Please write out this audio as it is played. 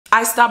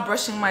I stopped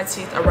brushing my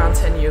teeth around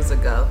 10 years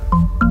ago.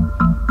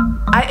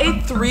 I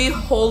ate 3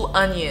 whole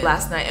onions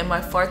last night and my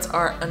farts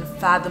are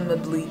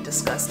unfathomably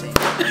disgusting.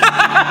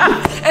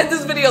 And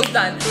this video's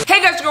done.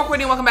 Hey guys, it's your girl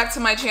Courtney, welcome back to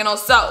my channel.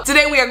 So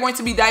today we are going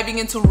to be diving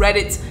into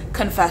Reddit's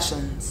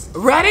confessions.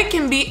 Reddit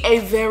can be a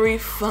very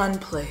fun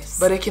place,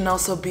 but it can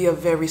also be a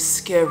very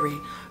scary,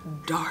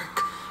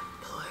 dark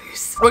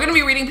place. We're gonna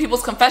be reading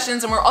people's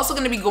confessions and we're also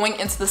gonna be going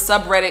into the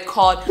subreddit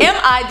called Am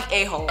I the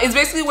A-hole? It's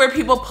basically where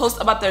people post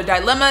about their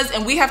dilemmas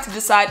and we have to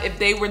decide if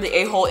they were the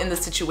a-hole in the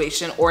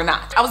situation or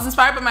not. I was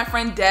inspired by my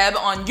friend Deb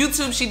on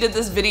YouTube. She did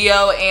this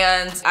video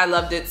and I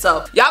loved it.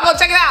 So y'all go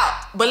check it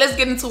out, but let's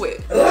get into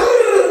it.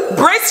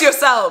 Brace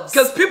yourselves,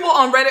 because people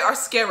on Reddit are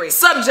scary.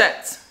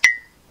 Subject: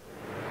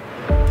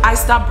 I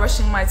stopped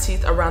brushing my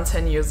teeth around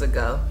 10 years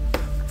ago.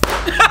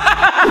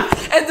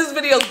 And this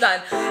video's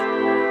done.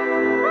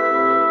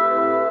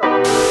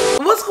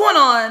 What's going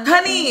on,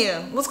 honey?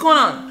 What's going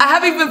on? I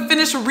haven't even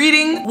finished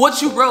reading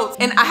what you wrote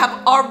and I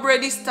have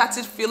already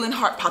started feeling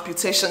heart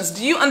palpitations.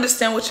 Do you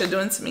understand what you're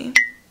doing to me?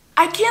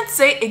 I can't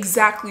say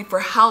exactly for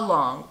how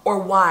long or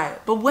why,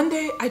 but one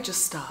day I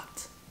just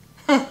stopped.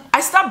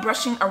 I stopped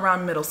brushing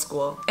around middle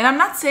school, and I'm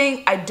not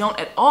saying I don't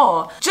at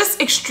all,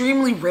 just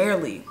extremely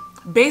rarely.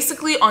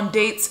 Basically on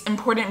dates,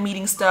 important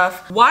meeting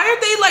stuff. Why are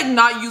they like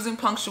not using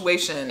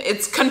punctuation?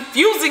 It's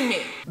confusing me.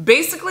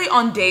 Basically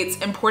on dates,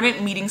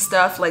 important meeting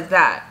stuff like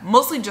that.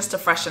 Mostly just to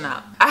freshen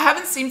up. I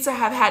haven't seemed to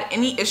have had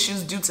any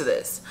issues due to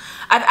this.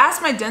 I've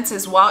asked my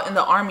dentist while in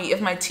the army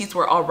if my teeth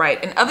were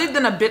alright, and other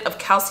than a bit of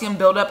calcium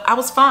buildup, I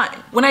was fine.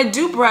 When I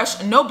do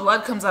brush, no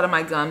blood comes out of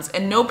my gums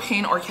and no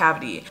pain or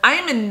cavity. I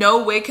am in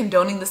no way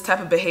condoning this type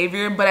of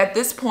behavior, but at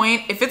this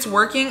point, if it's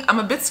working, I'm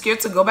a bit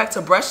scared to go back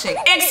to brushing.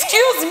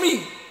 Excuse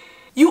me!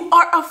 You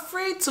are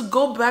afraid to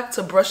go back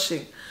to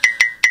brushing.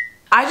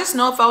 I just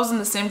know if I was in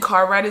the same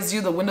car ride as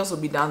you, the windows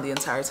would be down the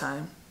entire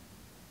time.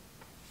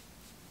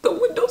 The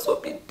windows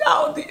would be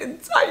down the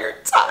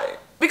entire time.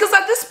 Because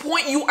at this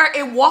point, you are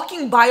a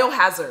walking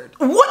biohazard.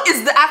 What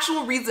is the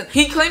actual reason?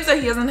 He claims that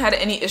he hasn't had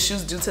any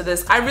issues due to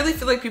this. I really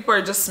feel like people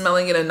are just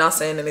smelling it and not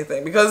saying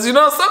anything. Because you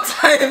know,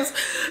 sometimes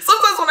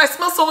when I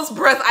smell someone's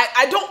breath,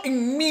 I don't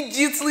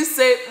immediately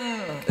say,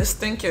 it's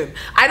stinking.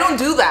 I don't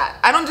do that.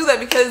 I don't do that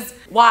because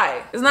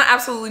why? It's not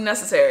absolutely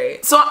necessary.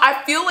 So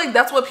I feel like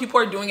that's what people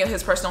are doing in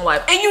his personal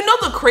life. And you know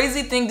the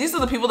crazy thing, these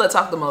are the people that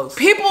talk the most.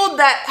 People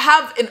that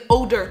have an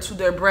odor to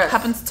their breath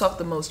happen to talk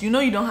the most. You know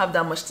you don't have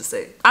that much to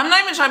say. I'm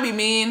not even trying to be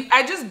mean.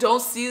 I just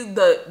don't see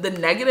the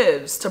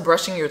negatives to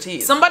brushing your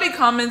teeth. Somebody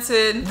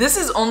commented, this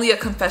is only a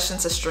confession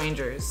to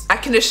strangers. I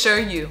can assure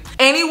you,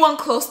 anyone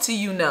close to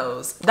you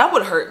knows. That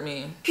would hurt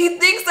me. He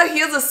thinks that he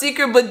has a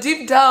secret, but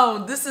deep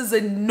down, this is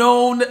a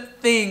known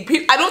thing.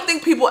 I don't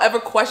think people ever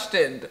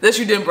questioned that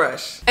you didn't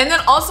brush. And then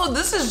also,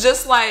 this is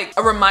just like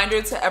a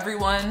reminder to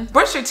everyone,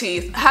 brush your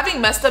teeth. Having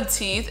messed up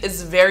teeth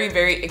is very,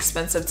 very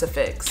expensive to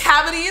fix.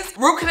 Cavities,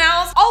 root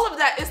canals, all of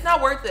that, it's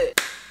not worth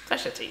it.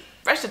 Brush your teeth.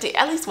 Brush your teeth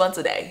at least once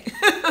a day.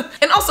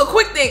 And also,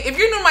 quick thing, if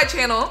you're new to my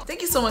channel,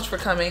 thank you so much for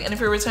coming. And if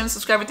you're a returning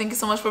subscriber, thank you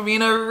so much for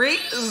being a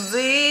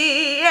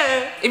Reezy.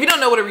 If you don't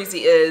know what a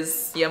Reezy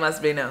is, you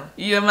must be no.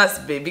 You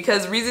must be,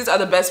 because Reezys are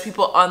the best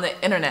people on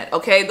the internet,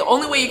 okay? The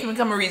only way you can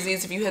become a Reezy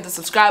is if you hit the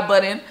subscribe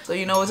button, so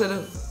you know what to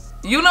do.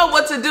 You know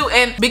what to do,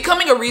 and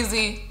becoming a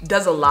Reezy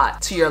does a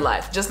lot to your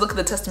life. Just look at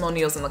the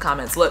testimonials in the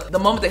comments. Look, the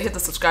moment they hit the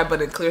subscribe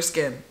button, clear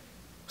skin.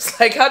 It's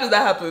like, how did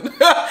that happen?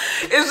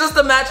 It's just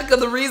the magic of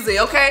the Reezy,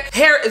 okay?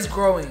 Hair is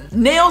growing,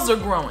 nails are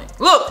growing.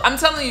 Look, I'm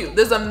telling you,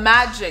 there's a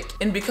magic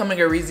in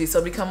becoming a Reezy,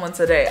 so become one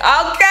today,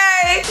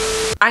 okay?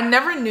 I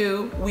never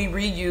knew we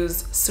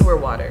reuse sewer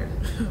water.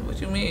 What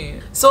do you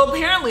mean? So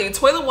apparently,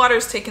 toilet water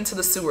is taken to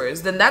the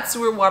sewers, then that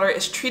sewer water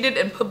is treated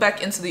and put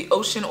back into the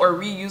ocean or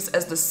reused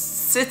as the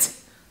city.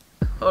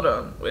 Hold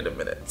on, wait a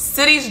minute.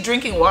 City's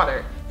drinking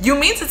water. You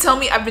mean to tell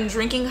me I've been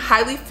drinking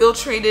highly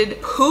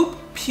filtrated poop,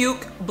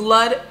 puke,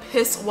 blood,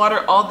 piss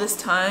water all this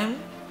time?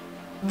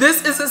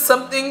 This isn't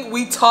something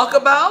we talk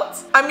about?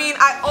 I mean,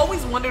 I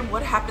always wondered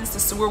what happens to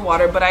sewer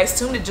water, but I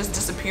assumed it just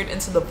disappeared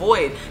into the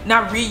void,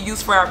 not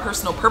reused for our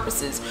personal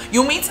purposes.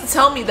 You mean to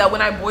tell me that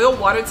when I boil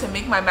water to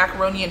make my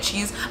macaroni and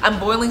cheese, I'm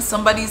boiling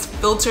somebody's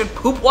filtered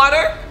poop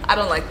water? I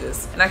don't like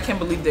this, and I can't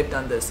believe they've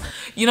done this.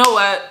 You know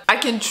what? I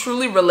can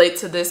truly relate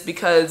to this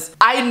because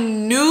I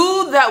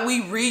knew that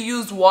we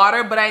reused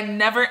water, but I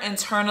never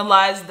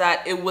internalized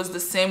that it was the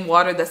same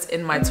water that's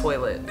in my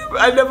toilet.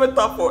 I never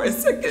thought for a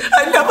second.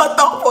 I never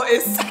thought for a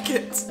second.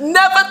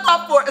 Never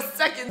thought for a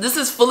second. This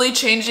is fully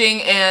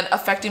changing and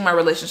affecting my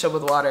relationship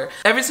with water.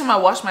 Every time I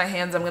wash my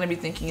hands, I'm gonna be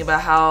thinking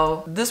about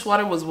how this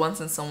water was once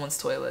in someone's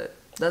toilet.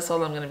 That's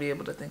all I'm gonna be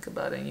able to think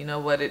about, and you know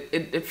what?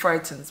 It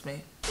frightens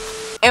me.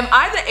 Am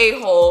I the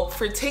a-hole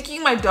for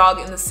taking my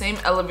dog in the same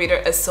elevator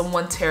as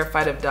someone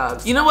terrified of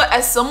dogs? You know what?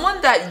 As someone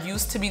that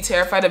used to be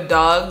terrified of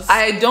dogs,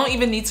 I don't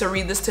even need to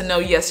read this to know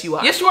yes you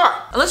are. Yes you are.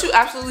 Unless you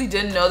absolutely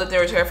didn't know that they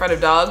were terrified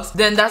of dogs,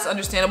 then that's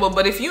understandable.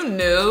 But if you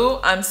knew,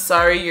 I'm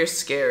sorry, you're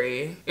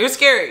scary. You're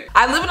scary.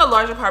 I live in a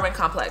large apartment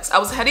complex. I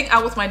was heading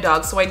out with my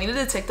dog, so I needed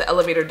to take the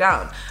elevator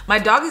down. My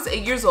dog is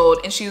 8 years old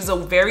and she is a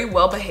very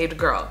well-behaved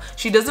girl.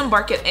 She doesn't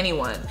bark at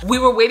anyone. We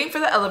were waiting for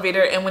the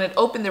elevator and when it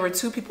opened, there were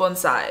 2 people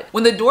inside.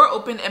 When the door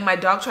opened and my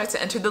dog tried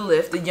to enter the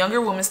lift, the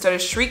younger woman started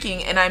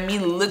shrieking, and I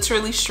mean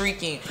literally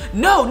shrieking.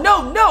 No,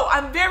 no, no,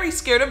 I'm very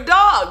scared of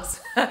dogs.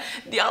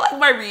 Do y'all like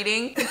my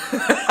reading? Please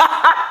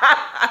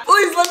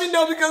let me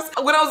know, because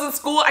when I was in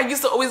school, I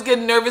used to always get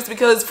nervous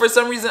because for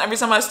some reason, every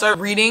time I start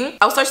reading,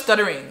 I would start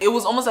stuttering. It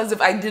was almost as if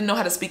I didn't know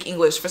how to speak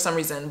English for some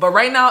reason. But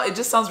right now, it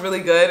just sounds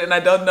really good, and I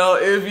don't know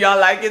if y'all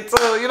like it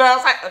too. You know what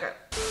I'm saying? Okay.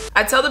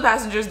 I tell the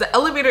passengers the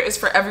elevator is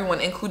for everyone,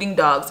 including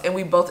dogs, and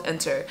we both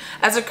enter.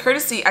 As a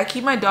courtesy, I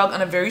keep my dog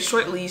on a very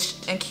short leash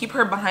and keep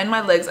her behind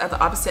my legs at the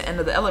opposite end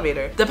of the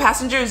elevator. The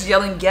passenger is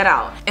yelling, "Get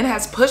out," and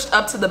has pushed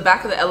up to the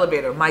back of the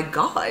elevator. My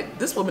God,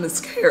 this woman is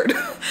scared.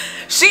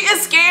 She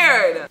is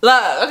scared.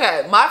 Look,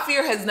 okay, my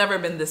fear has never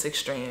been this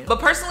extreme.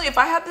 But personally, if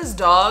I had this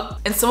dog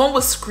and someone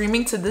was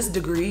screaming to this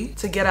degree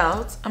to get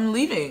out, I'm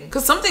leaving.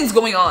 Because something's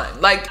going on.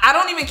 Like, I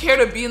don't even care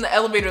to be in the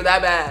elevator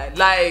that bad.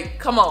 Like,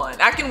 come on.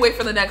 I can wait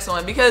for the next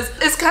one because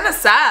it's kind of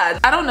sad.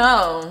 I don't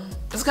know.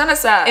 It's kind of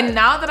sad. And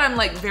now that I'm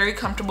like very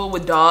comfortable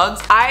with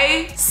dogs,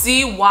 I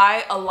see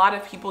why a lot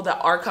of people that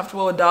are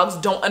comfortable with dogs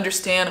don't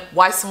understand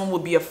why someone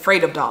would be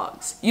afraid of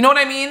dogs. You know what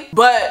I mean?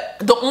 But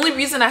the only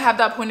reason I have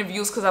that point of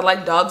view is because I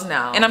like dogs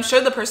now. And I'm sure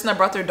the person that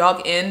brought their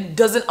dog in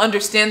doesn't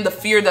understand the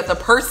fear that the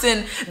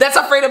person that's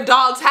afraid of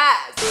dogs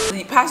has.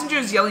 The passenger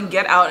is yelling,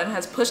 "Get out," and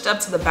has pushed up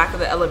to the back of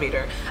the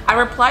elevator. I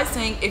reply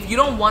saying, if you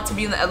don't want to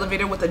be in the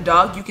elevator with a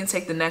dog, you can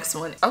take the next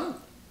one. Oh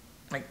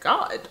my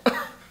God.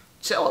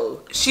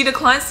 Chill. She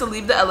declines to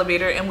leave the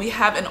elevator and we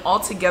have an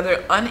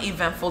altogether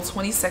uneventful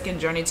 20-second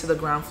journey to the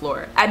ground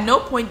floor. At no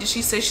point did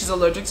she say she's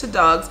allergic to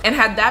dogs, and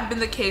had that been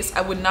the case,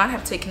 I would not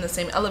have taken the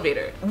same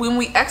elevator. When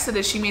we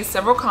exited, she made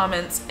several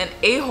comments, and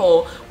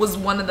a-hole was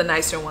one of the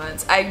nicer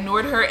ones. I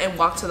ignored her and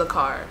walked to the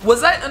car.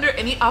 Was I under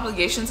any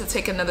obligation to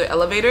take another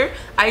elevator?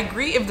 I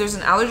agree if there's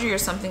an allergy or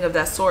something of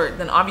that sort,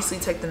 then obviously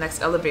take the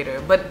next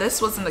elevator, but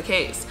this wasn't the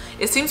case.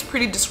 It seems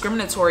pretty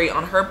discriminatory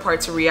on her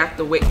part to react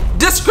the way—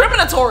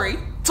 Discriminatory?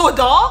 To a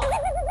dog?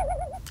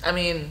 I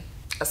mean,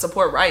 I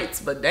support rights,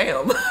 but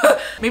damn.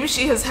 Maybe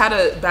she has had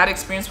a bad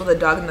experience with a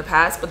dog in the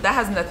past, but that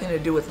has nothing to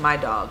do with my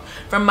dog.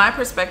 From my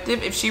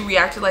perspective, if she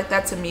reacted like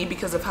that to me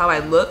because of how I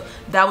look,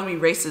 that would be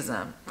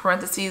racism.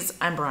 Parentheses,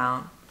 I'm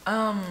brown.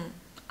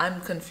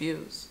 I'm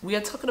confused. We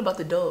are talking about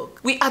the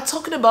dog. We are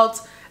talking about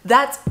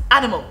that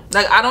animal.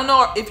 Like, I don't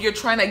know if you're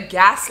trying to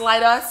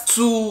gaslight us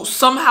to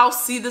somehow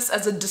see this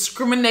as a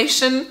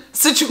discrimination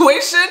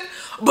situation,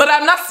 but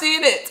I'm not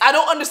seeing it. I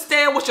don't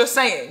understand what you're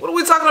saying. What are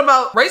we talking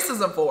about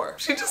racism for?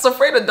 She's just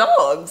afraid of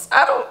dogs.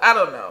 I don't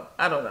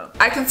know.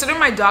 I consider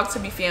my dog to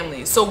be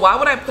family, so why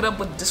would I put up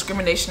with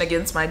discrimination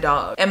against my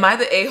dog? Am I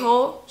the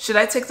a-hole? Should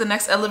I take the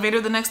next elevator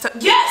the next time?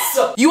 Yes!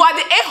 You are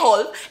the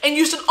a-hole, and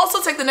you should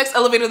also take the next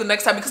elevator the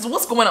next time, because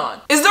what's going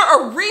on? Is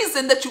there a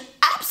reason that you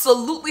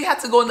absolutely had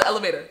to go in the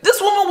elevator?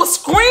 This woman was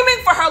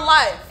screaming for her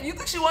life. You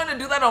think she wanted to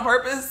do that on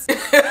purpose?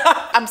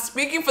 I'm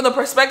speaking from the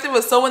perspective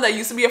of someone that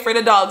used to be afraid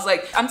of dogs.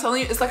 Like, I'm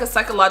telling you, it's like a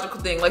psychological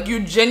thing. Like, you're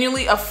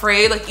genuinely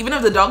afraid. Like, even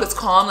if the dog is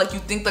calm, like, you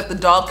think that the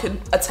dog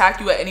could attack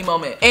you at any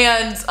moment.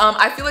 And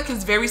I feel like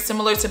it's very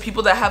similar to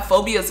people that have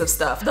phobias of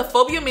stuff. The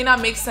phobia may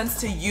not make sense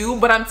to you,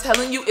 but I'm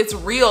telling you, it's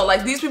real.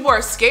 Like, these people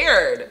are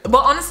scared.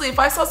 But honestly, if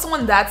I saw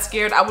someone that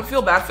scared, I would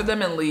feel bad for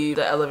them and leave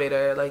the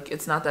elevator. Like,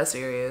 it's not that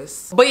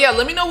serious. But yeah,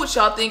 let me know what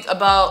y'all think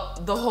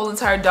about the whole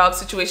entire dog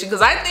situation,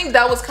 because I think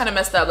that was kind of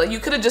messed up. Like, you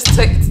could have just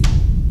taken—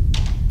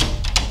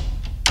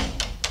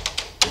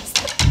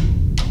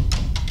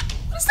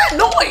 What is that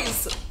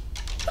noise?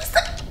 What is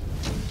that?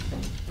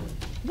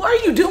 What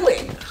are you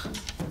doing?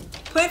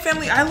 Play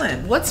Family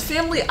Island. What's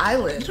Family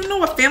Island? You don't know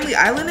what Family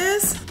Island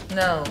is?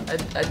 No,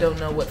 I don't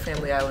know what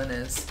Family Island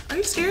is. Are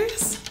you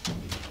serious?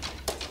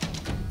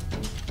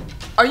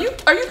 Are you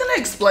gonna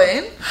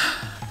explain?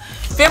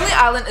 Family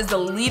Island is the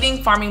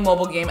leading farming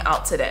mobile game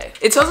out today.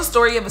 It tells a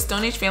story of a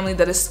Stone Age family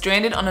that is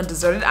stranded on a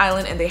deserted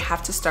island and they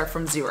have to start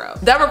from zero.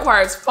 That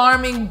requires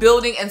farming,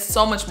 building, and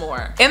so much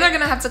more. And they're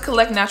gonna have to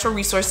collect natural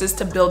resources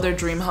to build their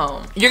dream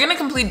home. You're gonna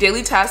complete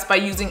daily tasks by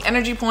using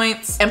energy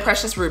points and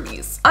precious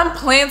rubies. I'm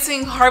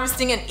planting,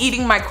 harvesting, and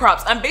eating my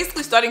crops. I'm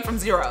basically starting from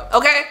zero,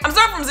 okay? I'm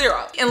starting from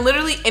zero. And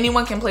literally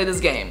anyone can play this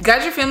game.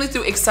 Guide your family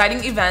through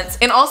exciting events,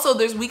 and also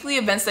there's weekly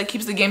events that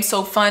keeps the game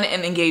so fun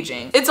and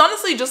engaging. It's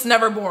honestly just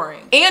never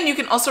boring. And you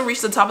can also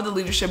reach the top of the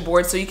leadership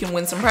board so you can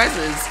win some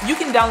prizes. You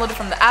can download it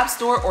from the App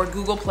Store or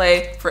Google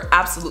Play for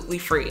absolutely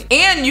free.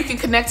 And you can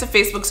connect to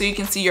Facebook so you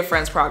can see your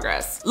friends'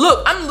 progress.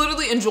 Look, I'm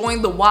literally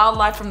enjoying the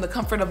wildlife from the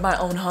comfort of my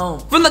own home.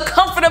 From the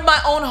comfort of my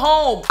own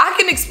home. I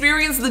can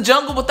experience the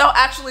jungle without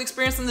actually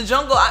experiencing the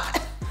jungle.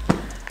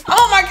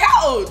 Oh my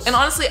couch! And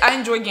honestly, I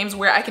enjoy games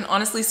where I can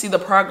honestly see the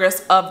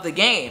progress of the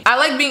game. I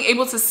like being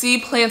able to see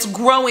plants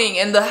growing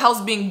and the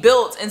house being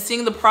built and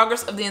seeing the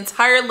progress of the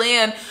entire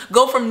land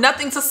go from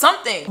nothing to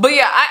something. But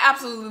yeah, I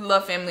absolutely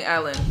love Family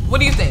Island. What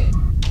do you think?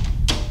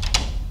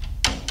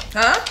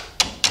 Huh?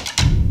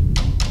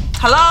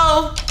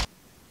 Hello?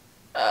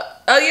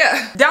 Oh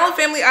yeah, download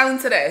Family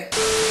Island today.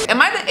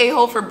 Am I the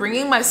a-hole for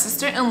bringing my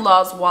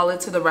sister-in-law's wallet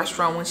to the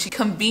restaurant when she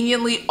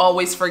conveniently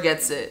always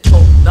forgets it?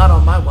 Oh, not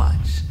on my watch.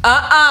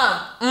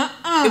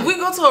 If we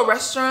go to a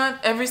restaurant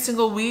every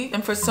single week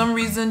and for some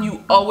reason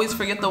you always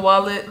forget the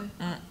wallet,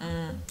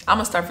 I'm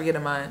gonna start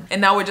forgetting mine.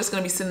 And now we're just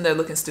gonna be sitting there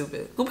looking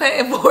stupid. Who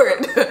paying for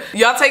it?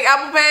 Y'all take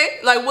Apple Pay?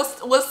 Like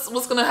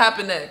what's gonna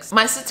happen next?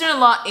 My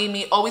sister-in-law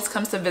Amy always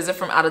comes to visit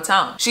from out of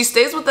town. She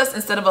stays with us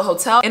instead of a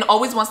hotel and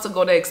always wants to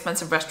go to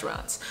expensive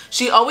restaurants.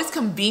 She always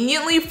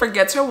conveniently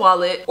forgets her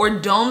wallet or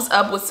domes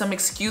up with some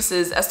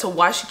excuses as to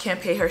why she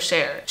can't pay her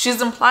share.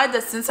 She's implied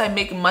that since I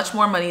make much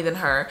more money than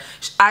her,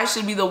 I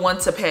should be the one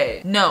to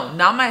pay. No,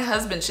 not my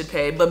husband should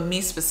pay, but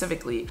me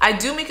specifically. I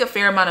do make a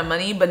fair amount of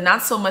money, but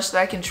not so much that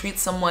I can treat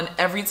someone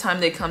every time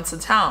they come to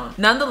town.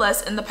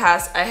 Nonetheless, in the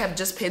past, I have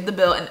just paid the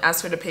bill and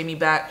asked her to pay me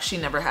back. She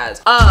never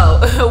has.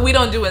 Oh, we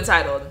don't do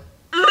entitled.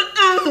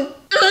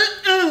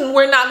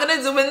 We're not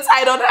gonna do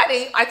entitled,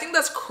 honey. I think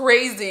that's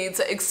crazy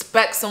to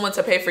expect someone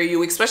to pay for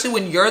you, especially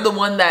when you're the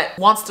one that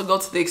wants to go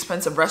to the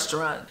expensive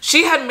restaurant.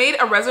 She had made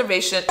a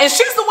reservation, and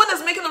she's the one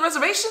that's making the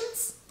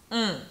reservations?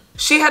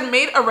 She had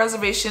made a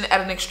reservation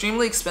at an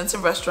extremely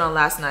expensive restaurant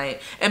last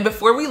night, and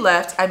before we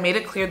left, I made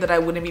it clear that I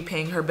wouldn't be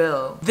paying her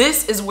bill.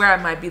 This is where I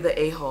might be the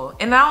a-hole,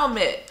 and I'll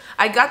admit,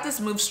 I got this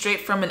move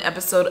straight from an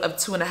episode of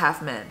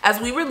 2.5 Men. As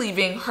we were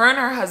leaving, her and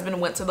her husband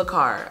went to the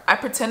car. I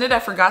pretended I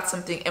forgot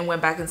something and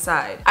went back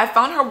inside. I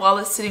found her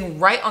wallet sitting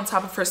right on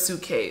top of her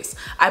suitcase.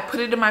 I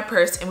put it in my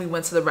purse and we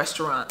went to the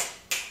restaurant.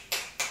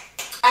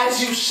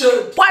 As you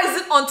should. Why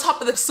is it on top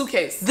of the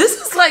suitcase?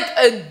 This is like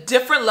a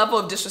different level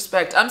of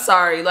disrespect. I'm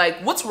sorry. Like,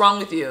 what's wrong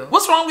with you?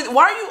 What's wrong with you?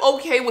 Why are you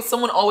okay with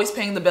someone always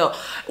paying the bill?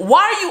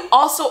 Why are you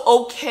also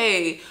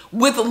okay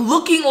with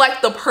looking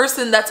like the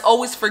person that's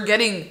always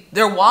forgetting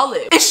their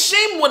wallet? Is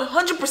shame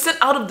 100%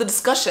 out of the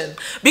discussion?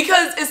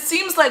 Because it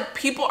seems like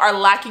people are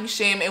lacking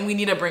shame and we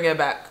need to bring it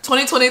back.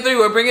 2023,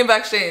 we're bringing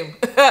back shame.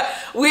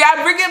 We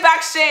are bringing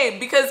back shame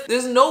because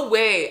there's no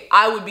way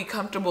I would be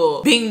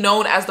comfortable being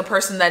known as the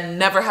person that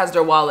never has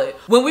their wallet.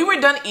 When we were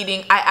done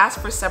eating, I asked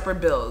for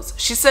separate bills.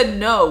 She said,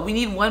 no, we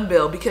need one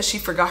bill because she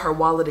forgot her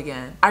wallet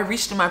again. I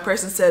reached in my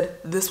purse and said,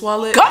 this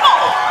wallet? Come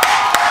on!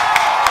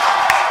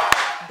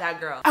 That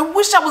girl. I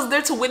wish I was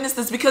there to witness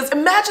this because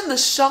imagine the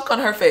shock on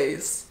her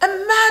face.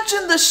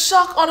 Imagine the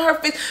shock on her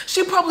face.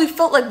 She probably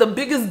felt like the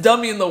biggest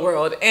dummy in the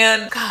world,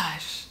 and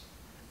gosh,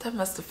 that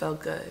must have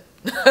felt good.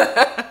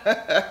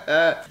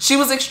 She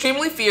was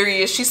extremely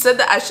furious. She said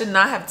that I should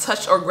not have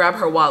touched or grabbed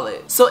her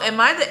wallet. So am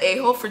I the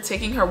a-hole for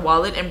taking her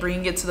wallet and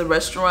bringing it to the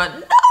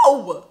restaurant?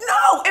 No!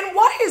 No! And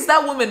why is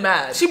that woman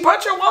mad? She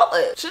brought your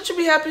wallet. Shouldn't you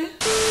be happy?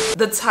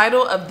 The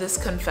title of this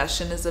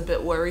confession is a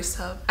bit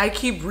worrisome. I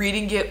keep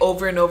reading it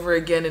over and over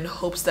again in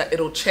hopes that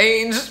it'll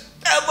change.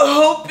 I'm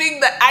hoping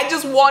that I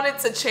just want it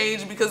to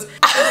change because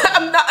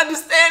I'm not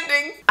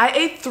understanding. I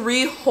ate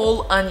 3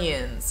 whole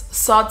onions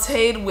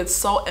sauteed with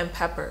salt and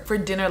pepper for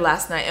dinner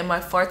last night and my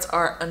farts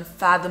are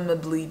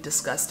unfathomably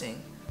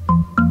disgusting.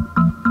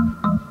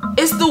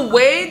 It's the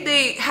way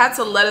they had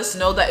to let us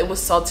know that it was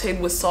sauteed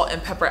with salt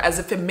and pepper as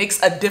if it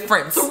makes a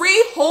difference.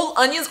 3 whole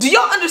onions? Do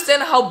y'all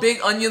understand how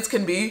big onions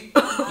can be?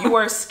 You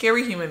are a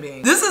scary human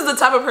being. This is the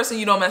type of person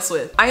you don't mess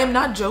with. I am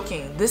not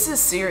joking. This is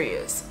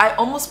serious. I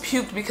almost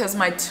puked because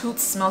my tooth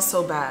smells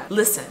so bad.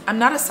 Listen, I'm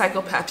not a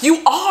psychopath.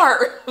 You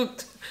are!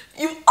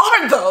 You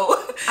are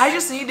though! I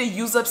just need to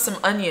use up some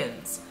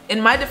onions.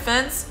 In my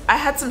defense, I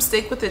had some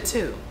steak with it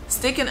too.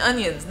 Steak and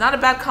onions, not a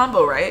bad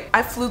combo, right?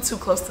 I flew too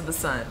close to the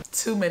sun.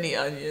 Too many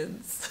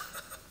onions.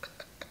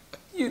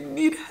 You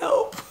need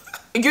help.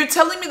 You're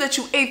telling me that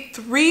you ate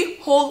 3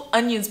 whole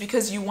onions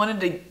because you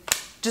wanted to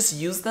just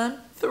use them?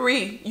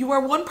 3. You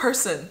are one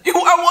person. You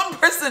are one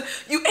person.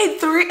 You ate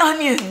 3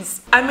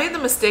 onions. I made the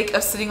mistake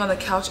of sitting on the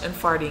couch and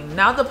farting.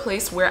 Now the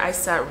place where I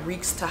sat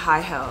reeks to high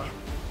hell.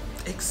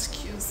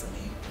 Excuse me.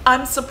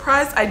 I'm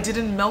surprised I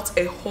didn't melt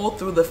a hole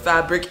through the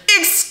fabric.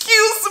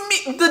 Excuse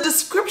me. The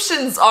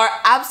descriptions are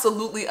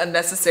absolutely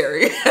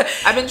unnecessary.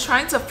 I've been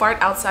trying to fart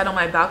outside on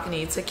my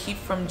balcony to keep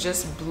from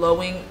just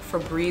blowing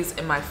Febreze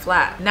in my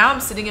flat. Now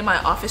I'm sitting in my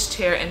office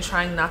chair and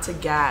trying not to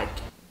gag.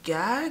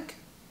 Gag?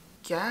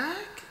 Gag?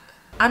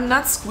 I'm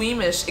not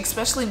squeamish,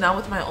 especially not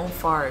with my own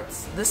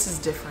farts. This is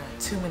different.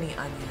 Too many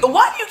onions.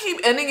 Why do you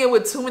keep ending it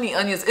with too many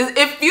onions?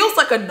 It feels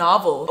like a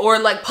novel or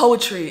like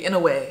poetry in a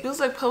way. It feels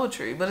like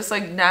poetry, but it's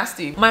like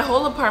nasty. My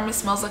whole apartment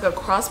smells like a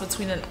cross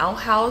between an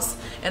outhouse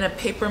and a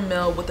paper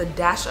mill with a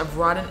dash of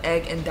rotten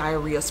egg and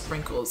diarrhea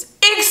sprinkles.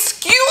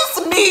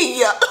 Excuse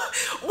me!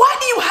 Why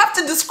do you have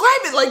to describe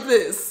it like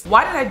this?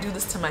 Why did I do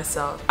this to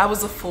myself? I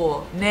was a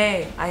fool.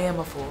 Nay, I am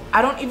a fool.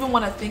 I don't even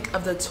want to think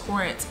of the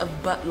torrent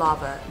of butt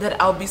lava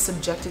that I'll be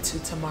subjected to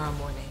tomorrow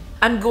morning.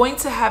 I'm going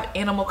to have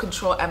animal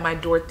control at my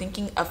door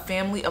thinking a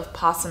family of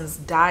possums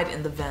died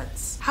in the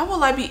vents. How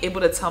will I be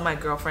able to tell my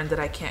girlfriend that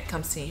I can't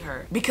come see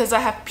her? Because I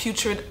have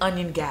putrid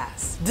onion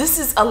gas. This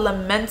is a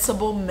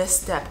lamentable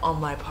misstep on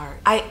my part.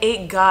 I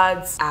ate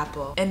God's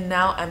apple and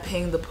now I'm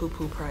paying the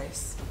poo-poo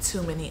price.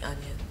 Too many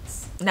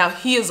onions. Now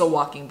he is a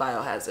walking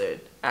biohazard,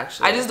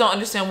 actually. I just don't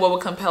understand what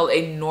would compel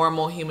a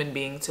normal human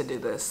being to do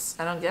this.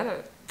 I don't get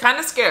it. Kind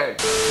of scared.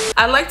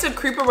 I like to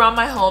creep around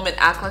my home and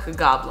act like a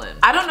goblin.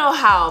 I don't know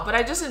how, but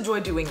I just enjoy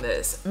doing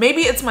this.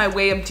 Maybe it's my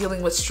way of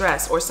dealing with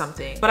stress or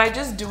something, but I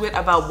just do it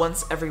about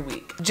once every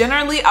week.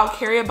 Generally, I'll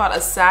carry about a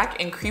sack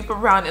and creep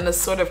around in a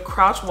sort of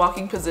crouch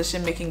walking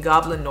position making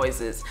goblin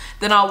noises.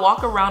 Then I'll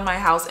walk around my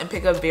house and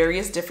pick up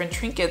various different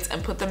trinkets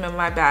and put them in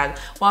my bag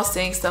while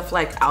saying stuff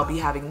like, I'll be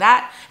having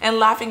that, and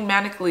laughing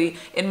manically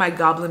in my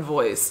goblin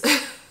voice.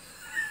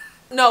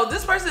 No,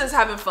 this person is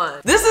having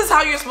fun. This is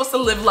how you're supposed to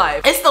live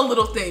life. It's the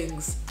little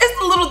things. It's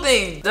the little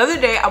things. The other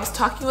day, I was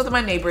talking with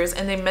my neighbors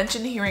and they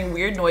mentioned hearing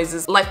weird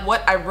noises like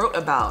what I wrote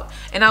about.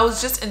 And I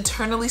was just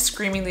internally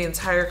screaming the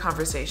entire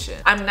conversation.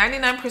 I'm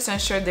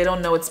 99% sure they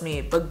don't know it's me,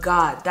 but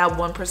God, that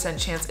 1%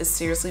 chance is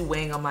seriously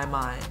weighing on my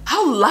mind.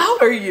 How loud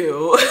are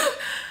you?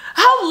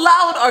 How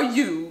loud are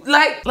you?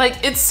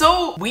 Like it's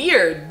so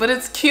weird, but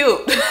it's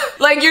cute.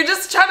 Like you're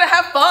just trying to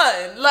have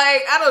fun.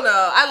 Like, I don't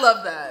know. I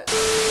love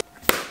that.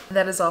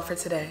 That is all for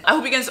today. I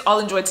hope you guys all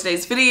enjoyed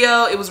today's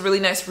video. It was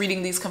really nice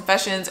reading these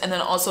confessions and then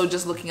also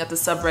just looking at the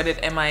subreddit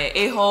MIA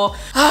a-hole.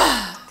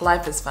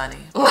 Life is funny.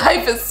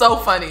 Life is so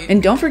funny.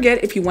 And don't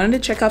forget, if you wanted to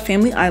check out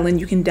Family Island,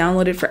 you can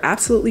download it for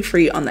absolutely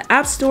free on the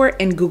App Store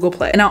and Google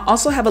Play. And I'll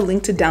also have a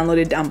link to download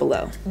it down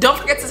below. Don't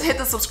forget to hit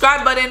the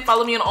subscribe button.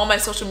 Follow me on all my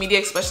social media,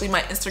 especially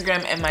my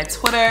Instagram and my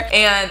Twitter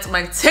and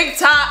my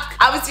TikTok.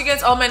 I will see you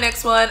guys on my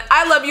next one.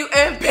 I love you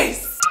and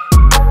peace.